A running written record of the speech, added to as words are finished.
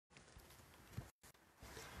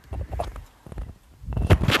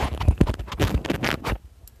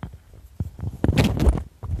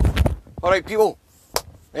Alright people,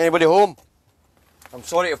 anybody home? I'm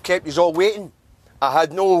sorry to have kept you all waiting. I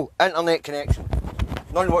had no internet connection,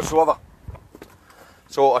 none whatsoever.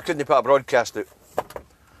 So I couldn't put a broadcast out.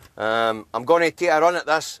 I'm going to take a run at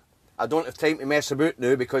this. I don't have time to mess about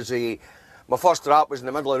now because my first rap was in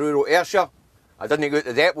the middle of rural Ayrshire. I didn't go to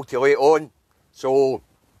the depot till late on. So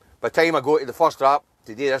by the time I go to the first rap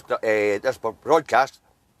to do this broadcast,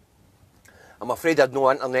 I'm afraid I had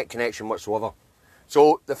no internet connection whatsoever.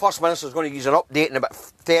 So the First Minister's going to use an update in about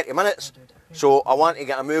 30 minutes. So I want to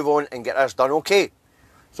get a move on and get this done, okay?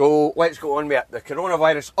 So let's go on with it. The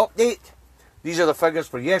coronavirus update. These are the figures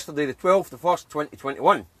for yesterday, the 12th, the 1st,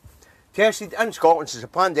 2021. Tested in Scotland since the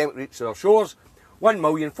pandemic reached their shores,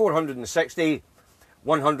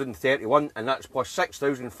 1,460,131, and that's plus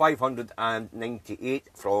 6,598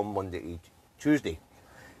 from Monday to Tuesday.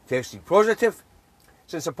 Tested positive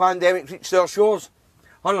since the pandemic reached their shores,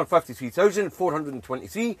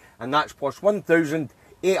 153,423, and that's plus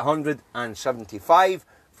 1,875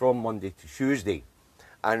 from Monday to Tuesday.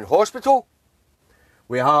 And hospital,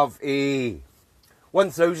 we have a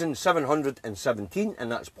 1,717,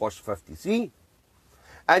 and that's plus 53.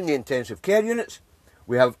 In the intensive care units,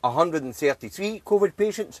 we have 133 COVID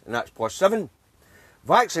patients, and that's plus 7.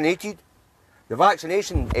 Vaccinated, the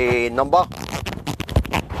vaccination number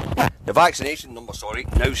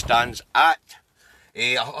now stands at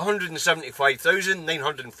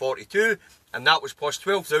 175,942, and that was plus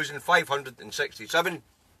 12,567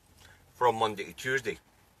 from Monday to Tuesday.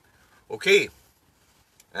 Okay.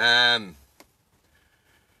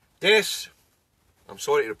 Deaths. I'm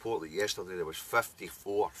sorry to report that yesterday there was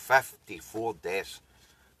 54 deaths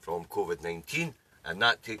from COVID-19, and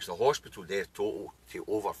that takes the hospital death total to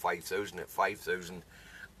over 5,000 at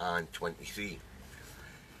 5,023.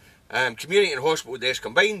 Community and hospital deaths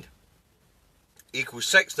combined equals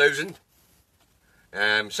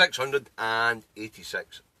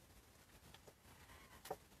 6,686.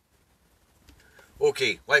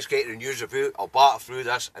 Okay, let's get to the news review. I'll batter through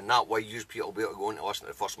this, and that way you people will be able to go on to listen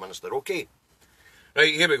to the First Minister, okay?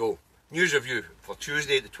 Right, here we go. News review for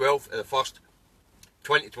Tuesday the 12th of the 1st,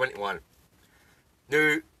 2021.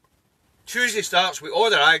 Now, Tuesday starts with all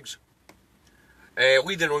the rags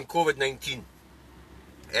leading on COVID-19.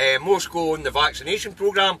 Most go on the vaccination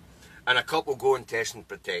programme, and a couple go on test and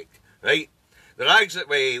protect. Right, the rags that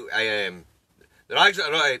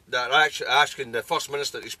are asking the First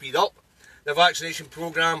Minister to speed up the vaccination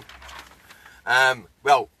programme.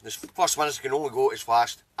 Well, the First Minister can only go as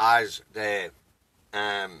fast as the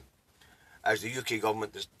UK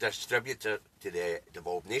government distributes it to the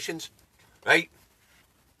devolved nations, right?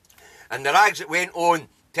 And the rags that went on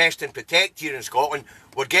test and protect here in Scotland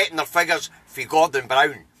were getting their figures for Gordon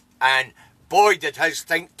Brown, and boy did his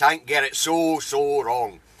think tank get it so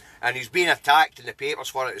wrong, and he's been attacked in the papers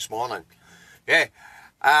for it this morning. Yeah,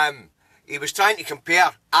 he was trying to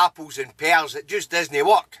compare apples and pears that just doesn't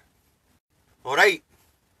work. Alright,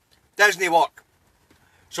 doesn't work.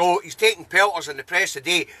 So he's taking pelters in the press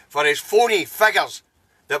today for his phony figures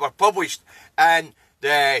that were published in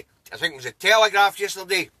I think it was the Telegraph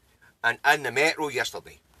yesterday and in the Metro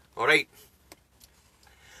yesterday. Alright.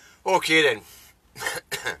 Okay then.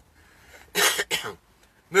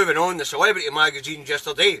 Moving on, the celebrity magazines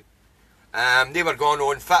yesterday. They were going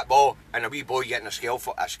on football and a wee boy getting a scalp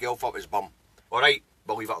up his bum. Alright,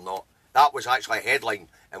 believe it or not. That was actually a headline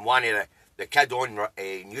in one of the kid-on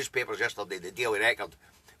newspapers yesterday, the Daily Record.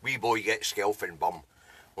 Wee boy gets scalp in bum.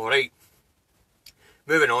 Alright.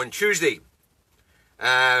 Moving on, Tuesday.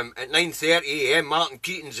 At 9:30 AM, Martin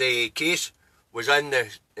Keating's case was in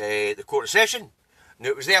the Court of Session. Now,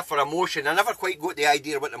 it was there for a motion. I never quite got the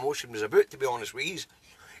idea of what the motion was about, to be honest with you.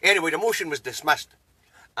 Anyway, the motion was dismissed,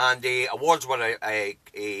 and awards were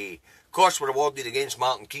costs were awarded against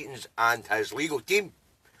Martin Keating and his legal team.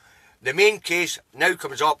 The main case now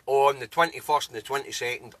comes up on the 21st and the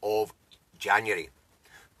 22nd of January.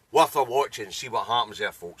 Worth a watch and see what happens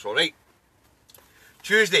there, folks, alright?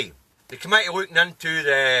 Tuesday, the committee looking into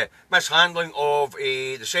the mishandling of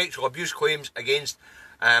the sexual abuse claims against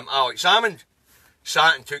Alex Salmond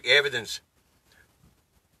sat and took evidence.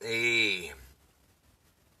 In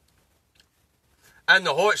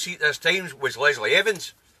the hot seat this time was Leslie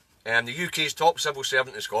Evans, the UK's top civil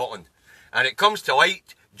servant in Scotland. And it comes to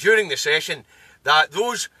light during the session that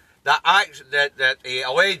those that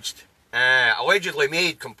allegedly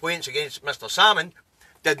made complaints against Mr. Salmond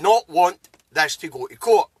did not want this to go to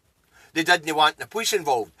court. They didn't want the police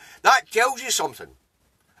involved. That tells you something.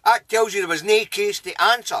 That tells you there was no case to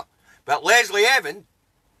answer. But Leslie Evans,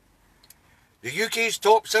 the UK's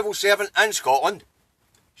top civil servant in Scotland,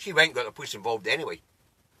 she went and got the police involved anyway.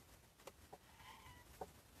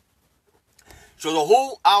 So the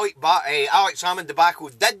whole Alex Salmond debacle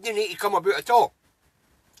didn't need to come about at all.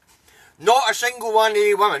 Not a single one of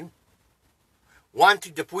the women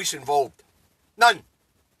wanted the police involved. None.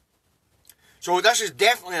 So this is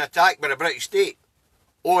definitely an attack by the British state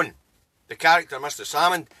on the character of Mr.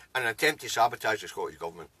 Salmond and an attempt to sabotage the Scottish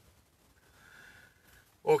Government.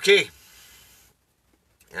 Okay.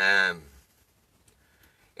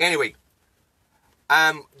 Anyway,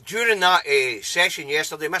 during that session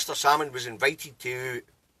yesterday, Mr. Salmond was invited to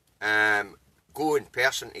go in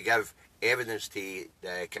person to give evidence to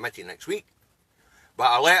the committee next week,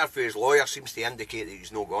 but a letter from his lawyer seems to indicate that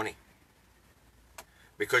he's not going,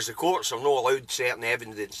 because the courts have not allowed certain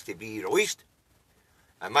evidence to be released,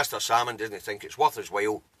 and Mr. Salmond doesn't think it's worth his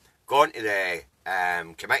while going to the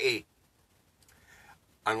committee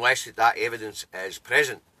unless that evidence is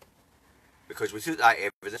present, because without that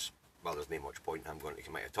evidence, well, there's not much point in him going to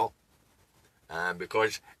committee at all.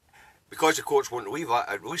 Because the courts won't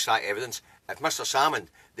release that evidence, if Mr. Salmond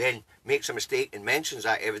then makes a mistake and mentions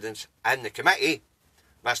that evidence in the committee,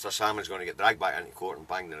 Mr. Salmond's going to get dragged back into court and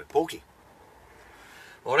banged in a pokey.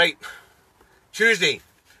 Alright, Tuesday,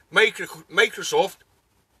 Microsoft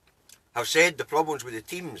have said the problems with the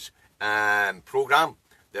Teams programme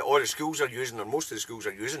that all the schools are using, or most of the schools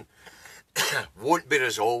are using, won't be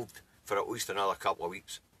resolved for at least another couple of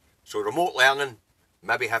weeks. So remote learning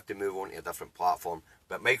maybe have to move on to a different platform,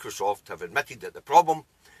 but Microsoft have admitted that the problem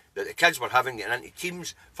that the kids were having getting into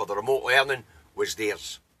Teams for the remote learning was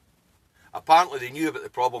theirs. Apparently they knew about the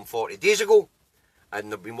problem 40 days ago,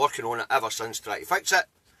 and they've been working on it ever since trying to fix it,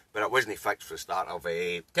 but it wasn't fixed for the start of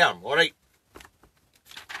a term. Alright.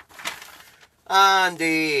 And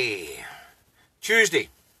Tuesday,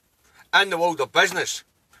 in the world of business,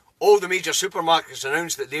 all the major supermarkets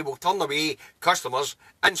announced that they will turn away customers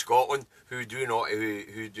in Scotland who do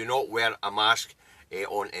not wear a mask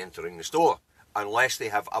on entering the store, unless they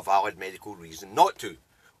have a valid medical reason not to.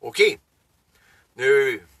 Okay.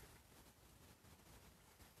 Now,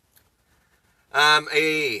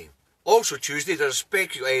 also Tuesday, there's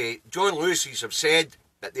John Lewis's have said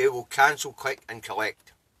that they will cancel click and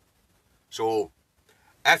collect. So,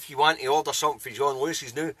 if you want to order something for John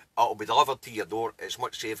Lewis's now, it'll be delivered to your door. It's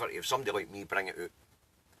much safer if somebody like me bring it out.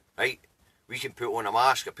 Right? We can put on a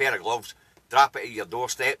mask, a pair of gloves, drop it at your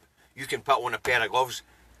doorstep. You can put on a pair of gloves,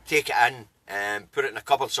 take it in, and put it in a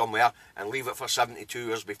cupboard somewhere, and leave it for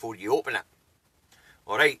 72 hours before you open it.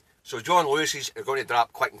 Alright, so John Lewis's are going to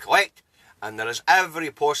drop click and collect, and there is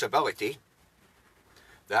every possibility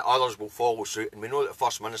that others will follow suit. And we know that the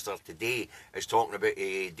First Minister today is talking about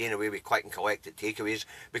doing away with click and collect at takeaways,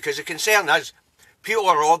 because the concern is people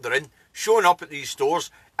are ordering, showing up at these stores,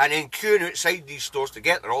 and then queuing outside these stores to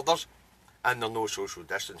get their orders, and there's no social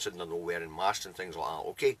distancing, they're not wearing masks and things like that.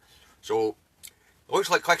 Okay, so it looks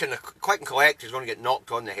like click and collect is going to get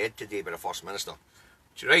knocked on the head today by the First Minister.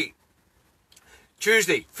 Right.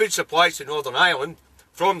 Tuesday, food supplies to Northern Ireland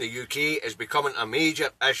from the UK is becoming a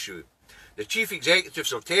major issue. The chief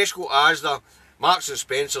executives of Tesco, Asda, Marks and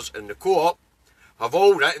Spencers and the Co-op have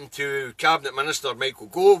all written to Cabinet Minister Michael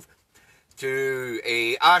Gove to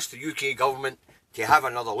ask the UK government to have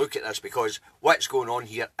another look at this, because what's going on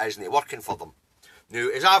here isn't working for them. Now,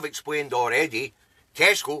 as I've explained already,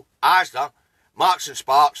 Tesco, Asda, Marks and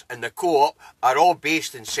Sparks and the Co-op are all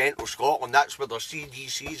based in central Scotland. That's where their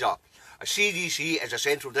CDCs are. A CDC is a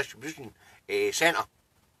central distribution centre.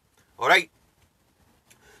 Alright?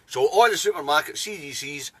 So all the supermarket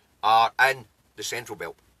CDCs are in the central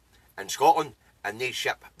belt in Scotland, and they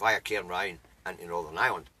ship via Cairnryan into Northern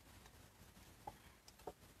Ireland.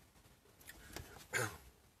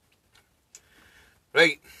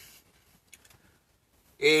 Right.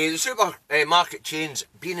 The supermarket chains,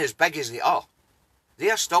 being as big as they are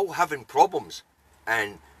still having problems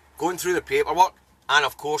and going through the paperwork. And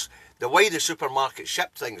of course, the way the supermarket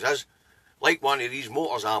ship things is, like one of these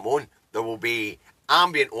motors I'm on, there will be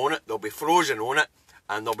ambient on it, there'll be frozen on it,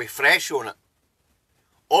 and there'll be fresh on it.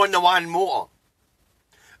 On the one motor.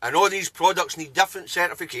 And all these products need different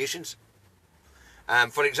certifications.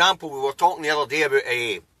 For example, we were talking the other day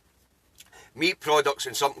about meat products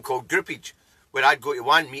and something called groupage, where I'd go to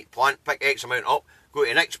one meat plant, pick X amount up, go to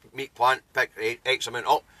the next meat plant, pick X amount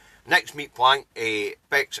up, next meat plant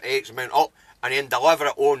picks X amount up, and then deliver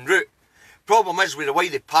it en route. Problem is with the way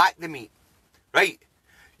they pack the meat, right?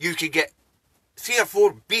 You could get 3 or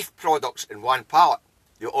 4 beef products in one pallet.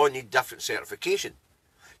 You all need different certification.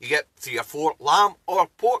 You get 3 or 4 lamb or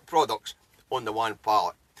pork products on the one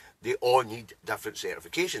pallet. They all need different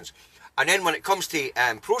certifications. And then when it comes to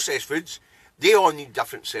processed foods, they all need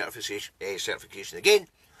different certification again.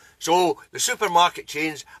 So the supermarket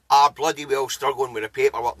chains are bloody well struggling with the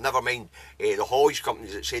paperwork, never mind the haulage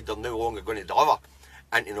companies that said they're no longer going to deliver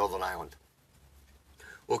into Northern Ireland.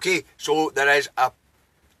 Okay, so there is a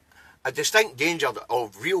distinct danger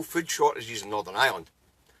of real food shortages in Northern Ireland,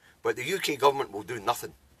 but the UK government will do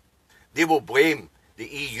nothing. They will blame the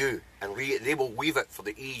EU and they will leave it for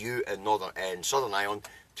the EU and Southern Ireland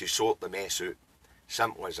to sort the mess out.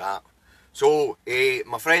 Simple as that. So,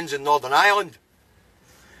 my friends in Northern Ireland,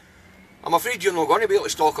 I'm afraid you're not going to be able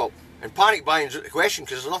to stock up. And panic buying's out of the question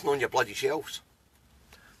because there's nothing on your bloody shelves.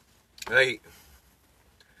 Right.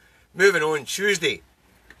 Moving on, Tuesday.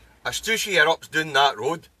 A stooshy erupts down that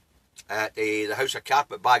road at the House of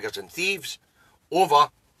Carpetbaggers and Thieves over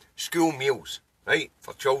school meals, right,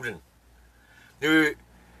 for children. Now,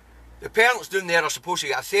 the parents down there are supposed to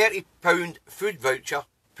get a £30 food voucher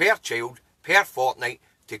per child per fortnight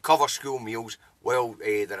to cover school meals while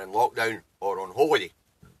they're in lockdown or on holiday.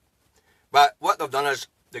 But what they've done is,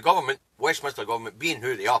 the government, Westminster government, being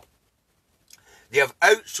who they are, they have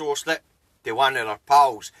outsourced it to one of their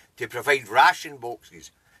pals to provide ration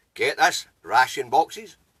boxes. Get this, ration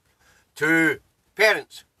boxes to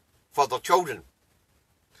parents for their children.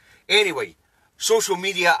 Anyway, social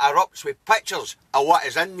media erupts with pictures of what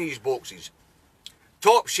is in these boxes.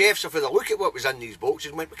 Top chefs have had a look at what was in these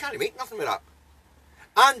boxes and went, we can't make nothing with that.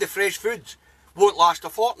 And the fresh foods won't last a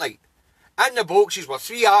fortnight. In the boxes were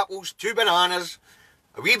 3 apples, 2 bananas,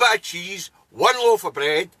 a wee bit of cheese, 1 loaf of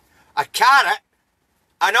bread, a carrot,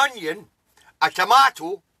 an onion, a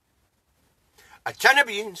tomato, a tin of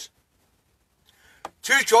beans,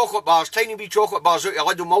 2 chocolate bars, tiny wee chocolate bars out of a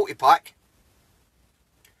little multi-pack.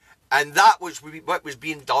 And that was what was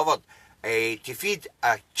being delivered to feed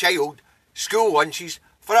a child school lunches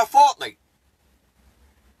for a fortnight.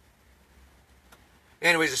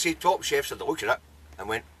 Anyways, I say top chefs had a look at it and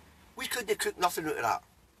went, we couldn't cook nothing out of that.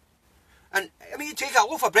 And, I mean, you take a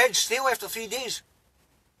loaf of bread stale after 3 days.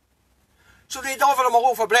 So they deliver them a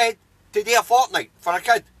loaf of bread to do a fortnight for a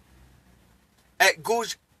kid. It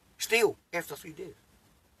goes stale after 3 days.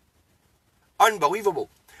 Unbelievable.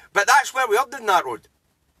 But that's where we are down that road.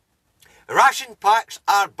 Ration packs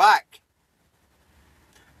are back.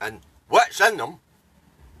 And what's in them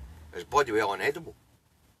is bloody well unedible.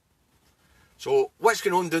 So what's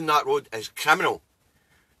going on down that road is criminal.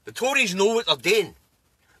 The Tories know what they're doing.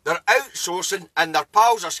 They're outsourcing and their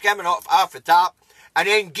pals are skimming off half the tap and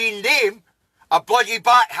then giving them a bloody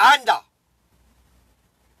backhander.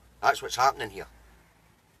 That's what's happening here.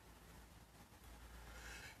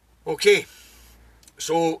 Okay,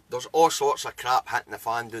 so there's all sorts of crap hitting the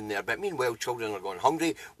fan down there, but meanwhile children are going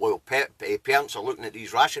hungry while parents are looking at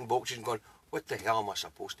these ration boxes and going, what the hell am I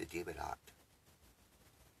supposed to do with that?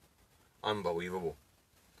 Unbelievable.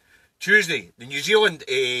 Tuesday, the New Zealand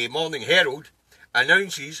Morning Herald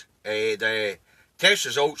announces the test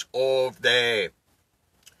results of the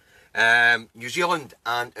New Zealand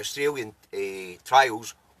and Australian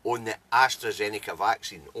trials on the AstraZeneca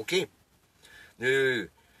vaccine. Okay. Now,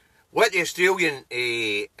 what the Australian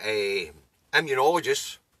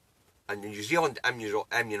immunologists and the New Zealand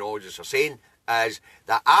immunologists are saying is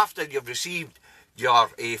that after you've received your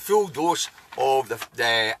full dose of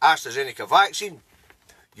the AstraZeneca vaccine,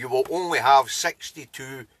 you will only have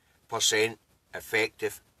 62%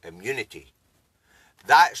 effective immunity.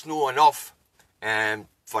 That's not enough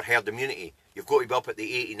for herd immunity. You've got to be up at the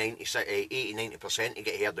 80-90% to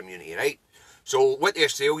get herd immunity, right? So what the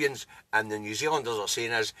Australians and the New Zealanders are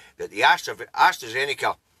saying is that the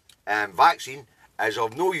AstraZeneca vaccine is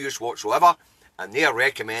of no use whatsoever, and they are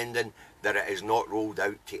recommending that it is not rolled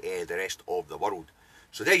out to the rest of the world.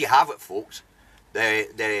 So there you have it, folks.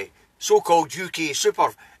 The so-called UK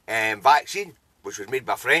super vaccine, which was made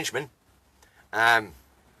by Frenchmen, that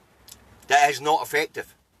is not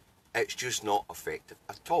effective. It's just not effective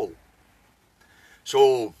at all.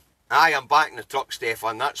 So I am back in the truck,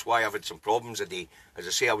 Stefan. That's why I've had some problems today. As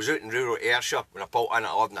I say, I was out in rural Ayrshire when I pulled in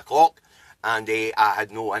at 11 o'clock, and I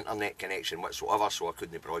had no internet connection whatsoever, so I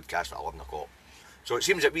couldn't broadcast at 11 o'clock. So it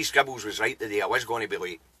seems that wee Scribbles was right today. I was going to be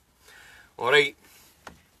late. Alright.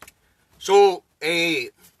 So,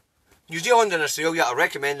 New Zealand and Australia are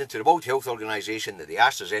recommending to the World Health Organisation that the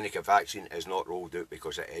AstraZeneca vaccine is not rolled out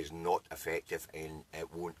because it is not effective and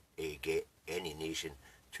it won't get any nation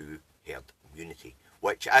to herd immunity,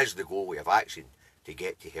 which is the goal of a vaccine, to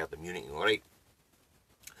get to herd immunity. Alright.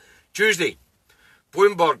 Tuesday,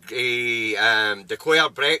 Bloomberg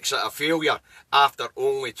declared Brexit a failure after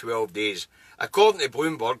only 12 days. According to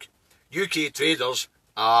Bloomberg, UK traders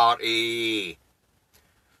are going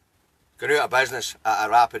out of business at a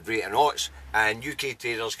rapid rate of knots, and UK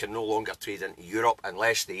traders can no longer trade into Europe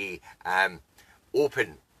unless they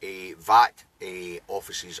open VAT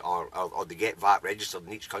offices, or they get VAT registered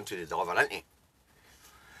in each country they deliver into.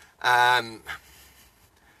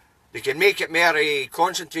 They can make it more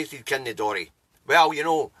concentrated, can they, Dory? Well, you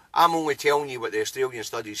know, I'm only telling you what the Australian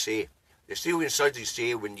studies say. The Australian studies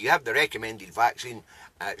say when you have the recommended vaccine,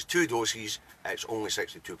 it's 2 doses, it's only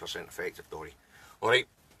 62% effective, Dory. Alright?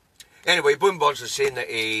 Anyway, Bloomberg is saying that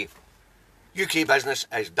UK business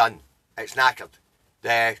is done. It's knackered.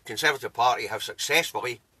 The Conservative Party have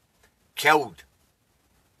successfully killed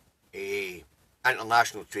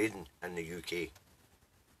international trading in the UK.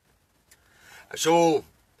 So,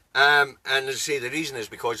 and as I say, the reason is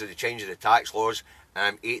because of the change of the tax laws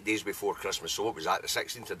 8 days before Christmas. So it was at the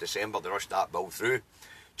 16th of December, they rushed that bill through,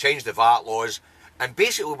 changed the VAT laws, and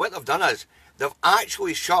basically what they've done is, they've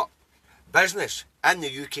actually shut business in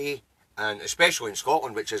the UK, and especially in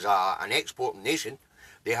Scotland, which is an exporting nation.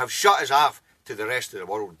 They have shut us off to the rest of the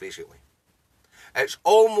world, basically. It's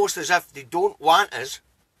almost as if they don't want us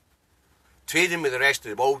trading with the rest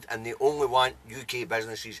of the world, and they only want UK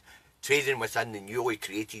businesses trading within the newly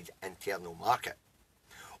created internal market.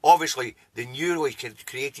 Obviously, the newly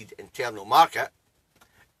created internal market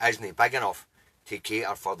isn't big enough to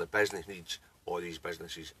cater for the business needs of these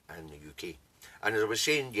businesses in the UK. And as I was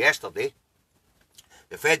saying yesterday,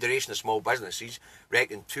 the Federation of Small Businesses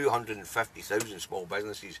reckon 250,000 small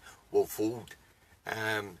businesses will fold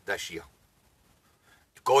this year.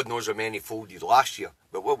 God knows how many folded last year,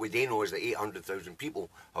 but what we do know is that 800,000 people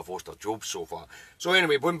have lost their jobs so far. So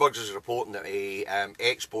anyway, Bloomberg is reporting that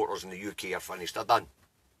exporters in the UK are finished. They're done.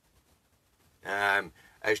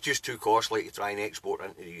 It's just too costly to try and export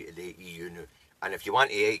into the EU now. And if you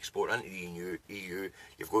want to export into the EU,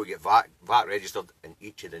 you've got to get VAT registered in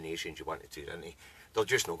each of the nations you want to trade into. They're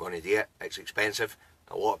just not going to do it. It's expensive,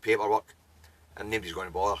 a lot of paperwork, and nobody's going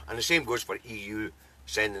to bother. And the same goes for EU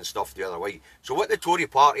sending stuff the other way. So what the Tory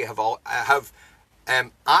party have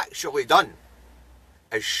actually done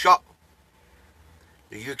is shut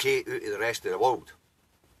the UK out of the rest of the world.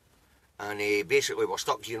 And basically we're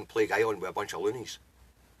stuck here in Plague Island with a bunch of loonies.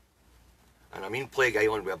 And I mean Plague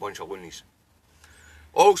Island with a bunch of loonies.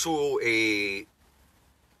 Also,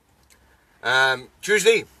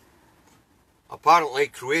 Tuesday, apparently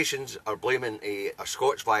Croatians are blaming a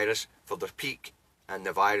Scots virus for their peak in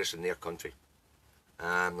the virus in their country.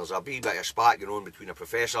 There's a wee bit of spat going on between a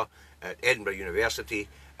professor at Edinburgh University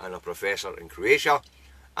and a professor in Croatia,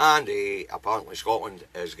 and apparently Scotland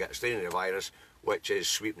is getting a strain of the virus which is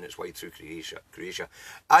sweeping its way through Croatia.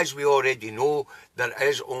 As we already know, there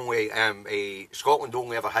is only Scotland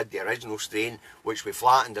only ever had the original strain, which we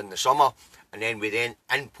flattened in the summer, and then we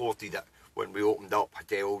imported it when we opened up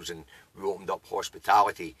hotels and we opened up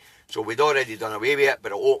hospitality. So we'd already done away with it,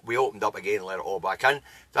 but we opened up again and let it all back in.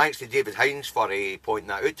 Thanks to David Hines for pointing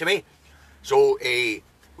that out to me. So we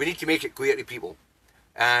need to make it clear to people.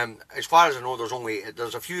 As far as I know,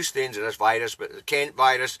 there's a few strains of this virus, but the Kent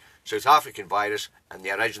virus, South African virus, and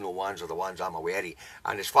the original ones are the ones I'm aware of.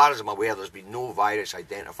 And as far as I'm aware, there's been no virus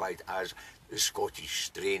identified as the Scottish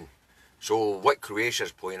strain. So what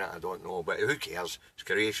Croatia's playing at, I don't know, but who cares? It's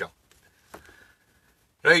Croatia.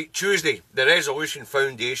 Right, Tuesday, the Resolution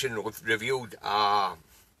Foundation revealed a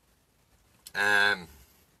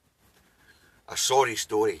sorry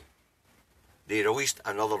story. They released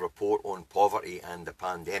another report on poverty and the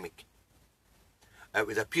pandemic. It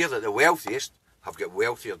would appear that the wealthiest have got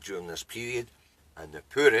wealthier during this period, and the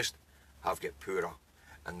poorest have got poorer.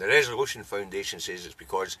 And the Resolution Foundation says it's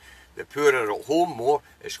because the poor are at home more,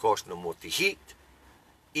 it's costing them more to heat,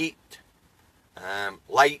 eat,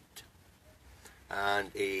 light,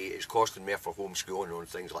 and it's costing more for homeschooling on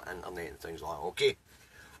things like internet and things like that. Okay.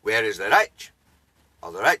 Whereas the rich,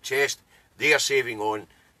 or the richest, they are saving on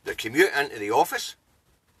the commute into the office,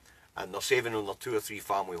 and they're saving on their 2 or 3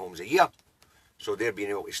 family homes a year. So they're being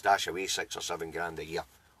able to stash away 6 or 7 grand a year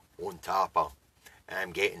on top of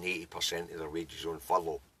getting 80% of their wages on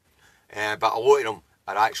furlough. But a lot of them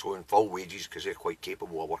are actually on full wages because they're quite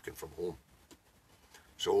capable of working from home.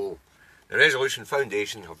 So the Resolution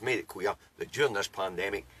Foundation have made it clear that during this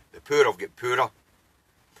pandemic, the poor have got poorer.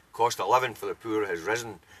 Cost of living for the poor has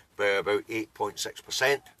risen by about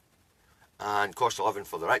 8.6%, and cost of living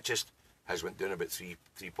for the richest has went down about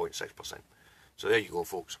 3.6%. So there you go,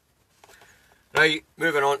 folks. Right,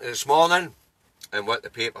 moving on to this morning and what the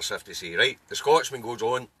papers have to say. Right, the Scotsman goes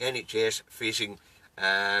on, NHS facing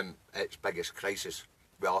its biggest crisis.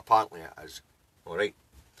 Well, apparently it is. Alright.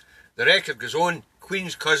 The record goes on,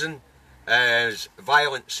 Queen's cousin is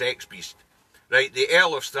violent sex beast. Right, the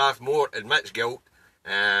Earl of Strathmore admits guilt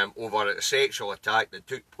over a sexual attack that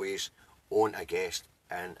took place on a guest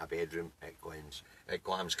in a bedroom at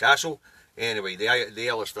Glamis Castle. Anyway, the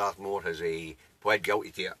Earl of Strathmore has pled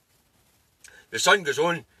guilty to it. The Sun goes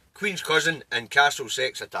on, Queen's cousin in Castle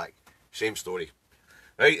sex attack. Same story.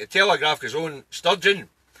 Right, the Telegraph goes on, Sturgeon,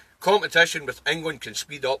 competition with England can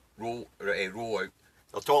speed up roll out.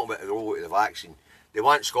 They're talking about the roll out of the vaccine. They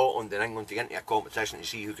want Scotland and England to get into a competition to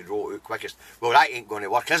see who can roll it out quickest. Well, that ain't going to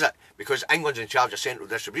work, is it? Because England's in charge of central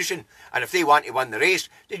distribution, and if they want to win the race,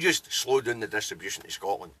 they just slow down the distribution to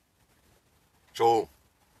Scotland. So,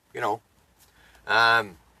 you know, I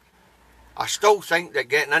still think that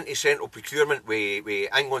getting into central procurement with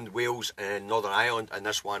England, Wales and Northern Ireland and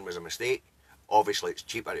this one was a mistake. Obviously, it's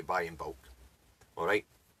cheaper to buy in bulk. Alright?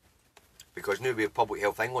 Because now we have Public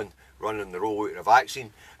Health England running the rollout of the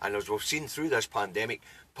vaccine, and as we've seen through this pandemic,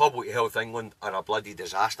 Public Health England are a bloody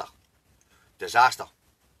disaster. Disaster.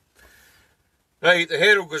 Right, the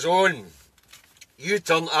Herald goes on.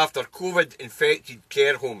 U-turn after COVID-infected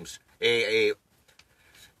care homes. Right,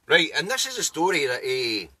 and this is a story that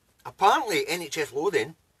apparently NHS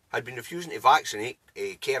Lothian had been refusing to vaccinate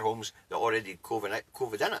care homes that already had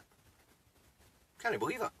COVID in it. Can't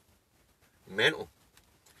believe it. Mental.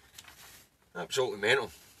 Absolutely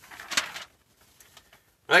mental.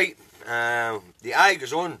 Right, the eye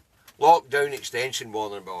goes on. Lockdown extension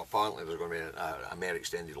warning. Well, apparently there's going to be a more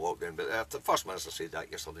extended lockdown, but the First Minister said that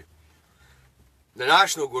yesterday. The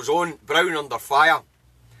National goes on. Brown under fire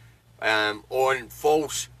on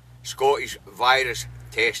false Scottish virus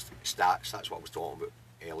test stats. That's what I was talking about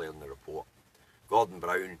earlier in the report. Gordon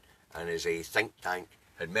Brown and his think tank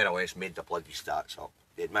had more or less made the bloody stats up.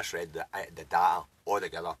 They'd misread the data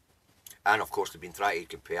altogether. And of course they've been trying to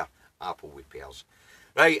compare apple with pears.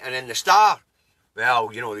 Right, and then the Star,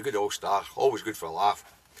 well, you know, the good old Star, always good for a laugh.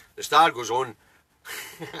 The Star goes on,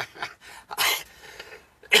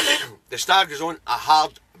 the Star goes on, a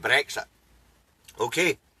hard Brexit.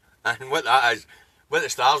 Okay, and what that is, what the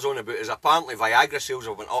Star's on about is apparently Viagra sales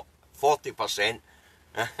have went up 40%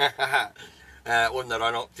 on the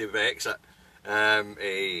run up to Brexit.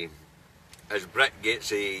 As Brit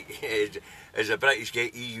gets as the British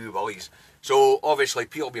get EU willies. So obviously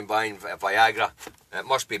people have been buying Viagra. It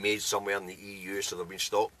must be made somewhere in the EU, so they've been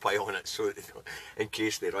stockpiling it so in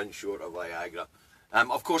case they run short of Viagra.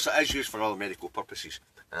 Of course it is used for other medical purposes.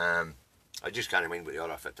 I just can't mind what the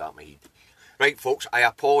other off the top of my head. Right folks, I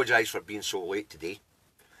apologise for being so late today.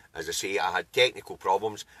 As I say, I had technical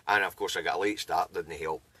problems and of course I got a late start, didn't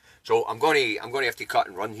help. So I'm going to have to cut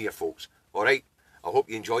and run here folks. Alright, I hope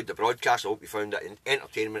you enjoyed the broadcast. I hope you found it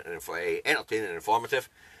entertaining and informative.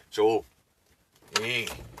 So, hey.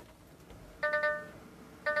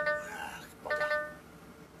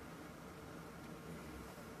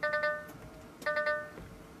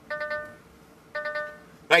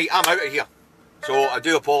 Right, I'm out of here. So I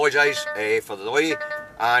do apologise for the delay,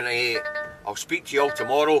 and I'll speak to you all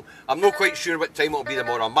tomorrow. I'm not quite sure what time it'll be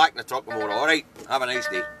tomorrow. I'm back in the truck tomorrow. Alright, have a nice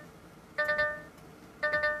day.